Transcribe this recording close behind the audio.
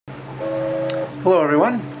Hello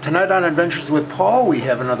everyone. Tonight on Adventures with Paul we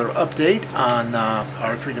have another update on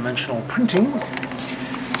our three-dimensional printing.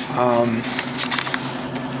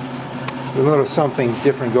 You'll notice something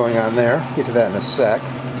different going on there. Get to that in a sec.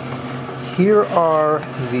 Here are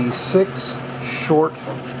the 6 short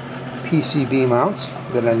PCB mounts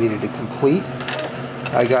that I needed to complete.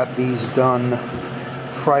 I got these done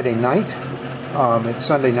Friday night. It's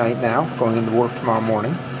Sunday night now, going into work tomorrow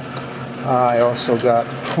morning. I also got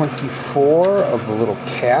 24 of the little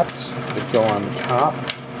caps that go on the top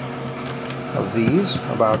of these.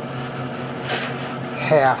 About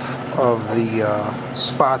half of the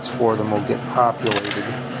spots for them will get populated.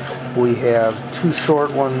 We have 2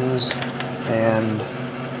 short ones and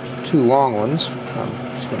 2 long ones. I'm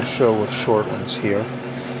just going to show with short ones here.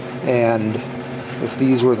 And if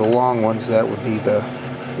these were the long ones, that would be the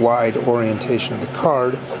wide orientation of the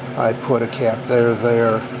card. I put a cap there,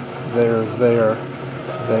 there, there,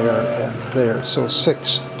 and there. So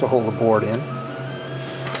 6 to hold the board in.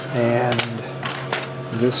 And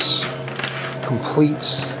this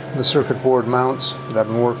completes the circuit board mounts that I've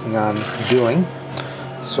been working on doing.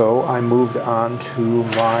 So I moved on to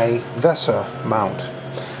my VESA mount.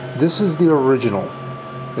 This is the original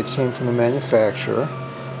that came from the manufacturer.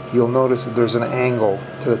 You'll notice that there's an angle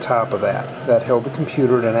to the top of that. That held the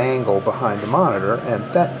computer at an angle behind the monitor, and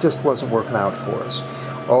that just wasn't working out for us.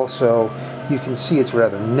 Also, you can see it's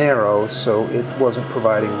rather narrow, so it wasn't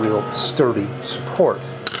providing real sturdy support.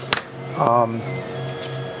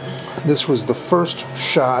 This was the first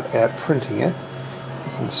shot at printing it.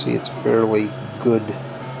 You can see it's fairly good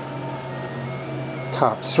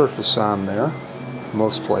top surface on there,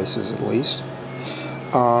 most places at least.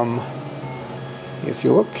 If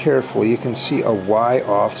you look carefully, you can see a Y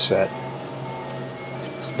offset.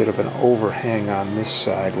 There's a bit of an overhang on this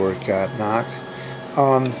side where it got knocked.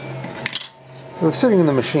 I was sitting in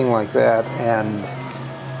the machine like that, and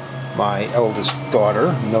my eldest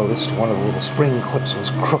daughter noticed one of the little spring clips was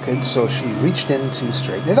crooked, so she reached in to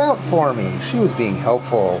straighten it out for me. She was being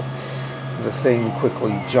helpful. The thing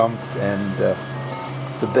quickly jumped, and the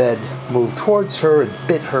bed moved towards her. It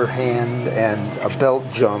bit her hand, and a belt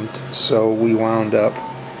jumped, so we wound up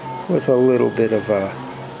with a little bit of a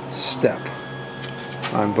step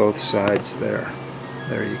on both sides there.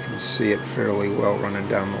 There you can see it fairly well running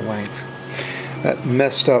down the length. That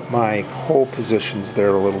messed up my hole positions there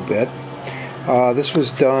a little bit. This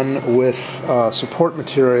was done with support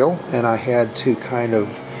material, and I had to kind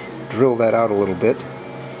of drill that out a little bit.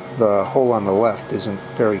 The hole on the left isn't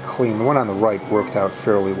very clean. The one on the right worked out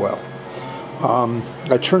fairly well.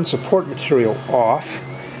 I turned support material off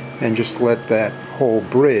and just let that hole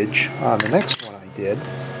bridge on the next one I did.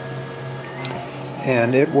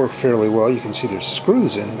 And it worked fairly well. You can see there's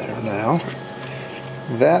screws in there now.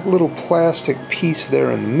 That little plastic piece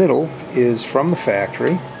there in the middle is from the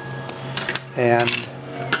factory, and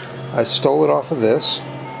I stole it off of this,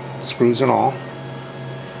 screws and all,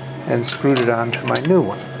 and screwed it onto my new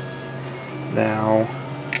one. Now,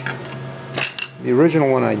 the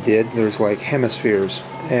original one I did, there's like hemispheres,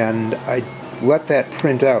 and I let that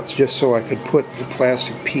print out just so I could put the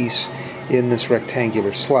plastic piece in this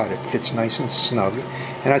rectangular slot. It fits nice and snug,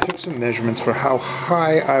 and I took some measurements for how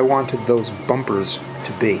high I wanted those bumpers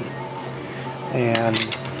to be. And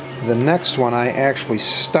the next one, I actually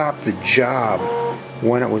stopped the job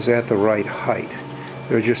when it was at the right height.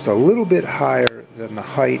 They're just a little bit higher than the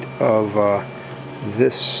height of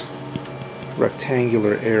this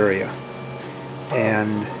rectangular area,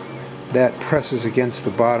 and that presses against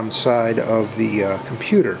the bottom side of the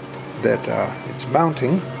computer that it's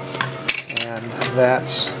mounting, and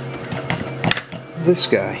that's this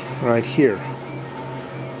guy right here.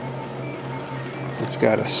 It's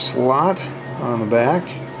got a slot on the back,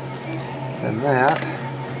 and that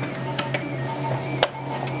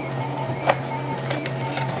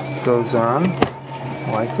goes on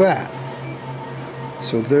like that.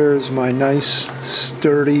 So there's my nice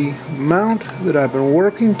sturdy mount that I've been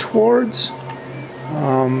working towards.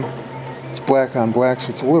 It's black on black, so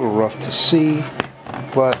it's a little rough to see,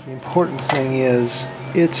 but the important thing is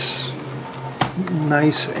it's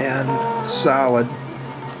nice and solid.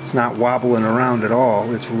 It's not wobbling around at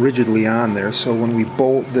all. It's rigidly on there, so when we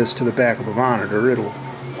bolt this to the back of the monitor, it'll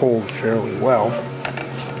hold fairly well.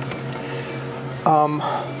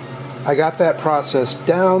 I got that process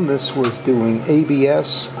down. This was doing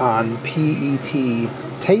ABS on PET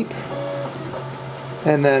tape,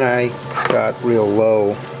 and then I got real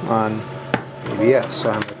low on ABS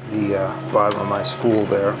on the bottom of my spool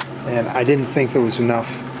there, and I didn't think there was enough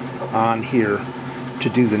on here to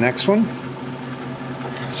do the next one.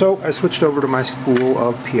 So I switched over to my spool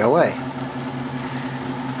of PLA.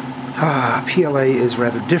 PLA is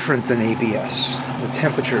rather different than ABS. The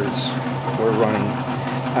temperatures we're running,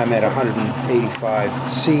 I'm at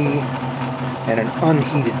 185°C and an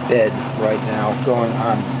unheated bed right now, going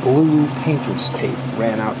on blue painter's tape.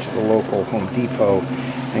 Ran out to the local Home Depot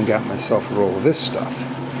and got myself a roll of this stuff.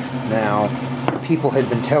 Now, people had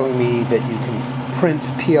been telling me that you can print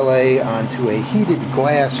PLA onto a heated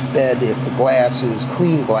glass bed if the glass is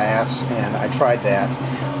clean glass, and I tried that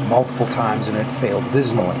multiple times and it failed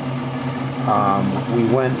dismally. We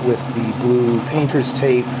went with the blue painter's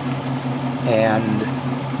tape, and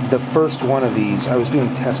the first one of these, I was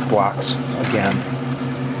doing test blocks again,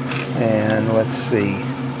 and let's see,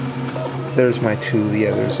 there's my two.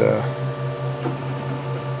 Yeah, there's a,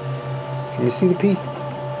 can you see the P?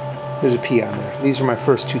 There's a P on there. These are my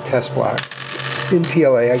first two test blocks. In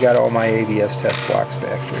PLA, I got all my ABS test blocks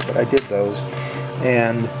back here, but I did those,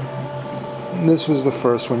 and this was the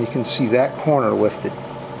first one. You can see that corner lifted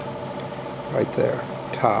right there,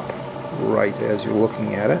 top right as you're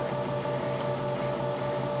looking at it.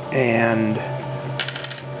 And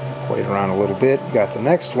play it around a little bit. Got the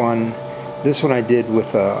next one. This one I did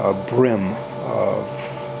with a brim of,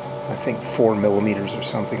 I think, 4 millimeters or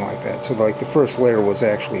something like that. So like the first layer was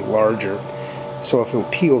actually larger. So if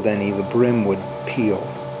it peeled any, the brim would peel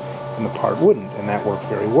and the part wouldn't, and that worked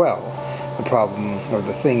very well. The problem, or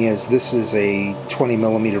the thing is, this is a 20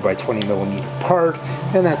 millimeter by 20 millimeter part,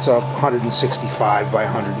 and that's a 165 by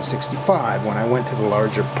 165. When I went to the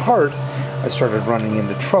larger part, I started running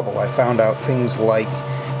into trouble. I found out things like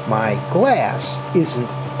my glass isn't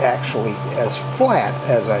actually as flat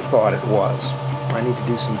as I thought it was. I need to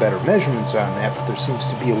do some better measurements on that, but there seems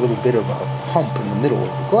to be a little bit of a hump in the middle of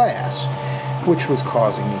the glass, which was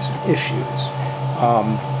causing me some issues.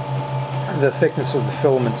 The thickness of the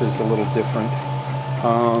filament is a little different.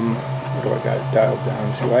 What do I got it dialed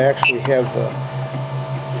down to? I actually have the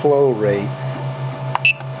flow rate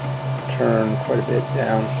turned quite a bit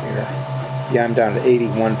down here. Yeah, I'm down to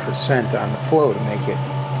 81% on the flow to make it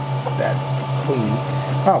that clean.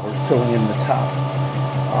 Oh, we're filling in the top.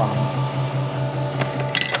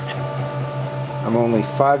 I'm only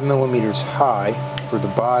 5 millimeters high for the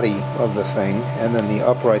body of the thing, and then the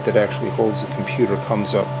upright that actually holds the computer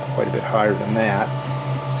comes up quite a bit higher than that.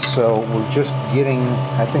 So we're just getting,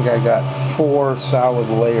 I think I got 4 solid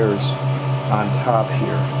layers on top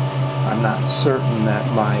here. I'm not certain that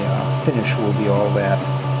my finish will be all that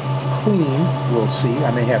clean. We'll see.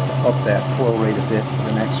 I may have to up that flow rate a bit for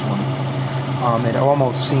the next one. It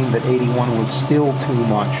almost seemed that 81 was still too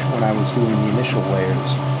much when I was doing the initial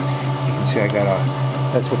layers. You can see I got a,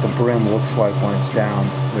 that's what the brim looks like when it's down.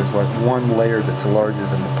 There's like one layer that's larger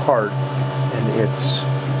than the part, and it's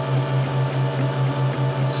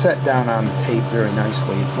set down on the tape very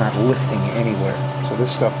nicely. It's not lifting anywhere. So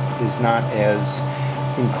this stuff is not as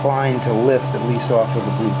inclined to lift, at least off of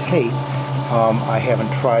the blue tape. I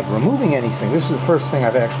haven't tried removing anything. This is the first thing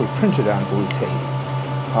I've actually printed on blue tape.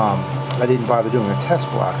 I didn't bother doing a test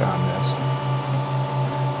block on this.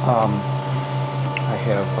 I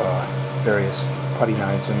have various putty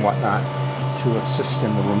knives and whatnot to assist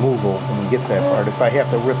in the removal when we get that part. If I have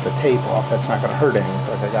to rip the tape off, that's not going to hurt any. It's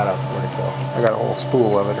like I got a, where'd it go? I got a whole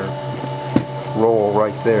spool of it, or roll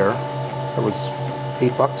right there. It was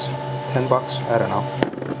 $8, $10, I don't know.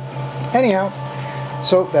 Anyhow,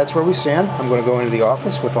 so that's where we stand. I'm going to go into the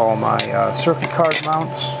office with all my circuit card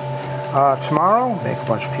mounts tomorrow, make a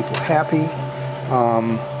bunch of people happy.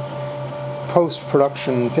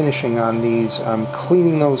 Post-production finishing on these, I'm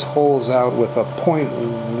cleaning those holes out with a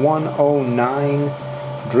 .109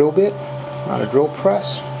 drill bit on a drill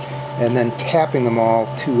press, and then tapping them all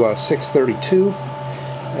to 632.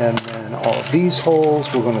 And then all of these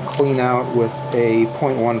holes we're going to clean out with a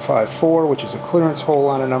 .154, which is a clearance hole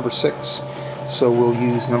on a number 6. So we'll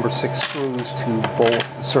use number 6 screws to bolt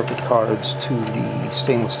the circuit cards to the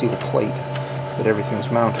stainless steel plate that everything's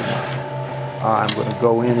mounted on. I'm going to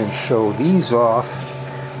go in and show these off.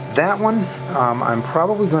 That one, I'm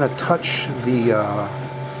probably going to touch the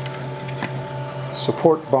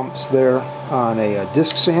support bumps there on a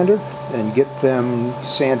disc sander and get them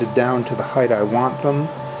sanded down to the height I want them,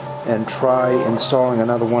 and try installing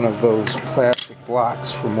another one of those plastic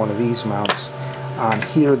blocks from one of these mounts on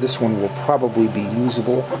here. This one will probably be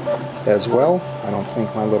usable as well. I don't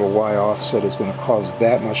think my little Y offset is going to cause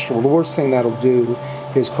that much trouble. The worst thing that'll do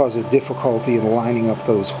is cause a difficulty in lining up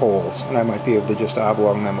those holes, and I might be able to just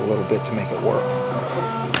oblong them a little bit to make it work.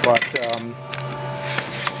 But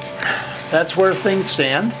that's where things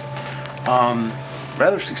stand.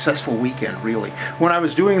 Rather successful weekend, really. When I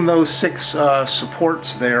was doing those 6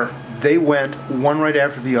 supports there, they went one right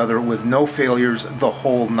after the other with no failures the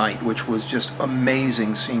whole night, which was just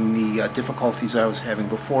amazing, seeing the difficulties I was having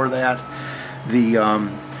before that.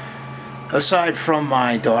 Aside from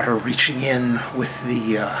my daughter reaching in with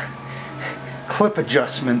the clip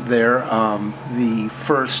adjustment there, the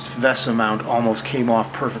first VESA mount almost came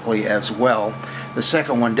off perfectly as well. The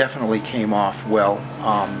second one definitely came off well.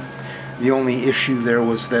 The only issue there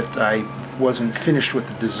was that I wasn't finished with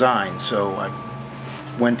the design, so I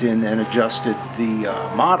went in and adjusted the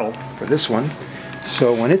model for this one.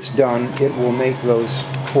 So when it's done, it will make those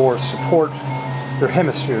four support, their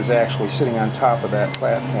hemispheres actually sitting on top of that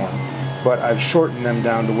platform, but I've shortened them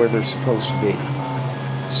down to where they're supposed to be.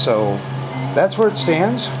 So that's where it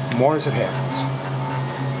stands. More is at hand.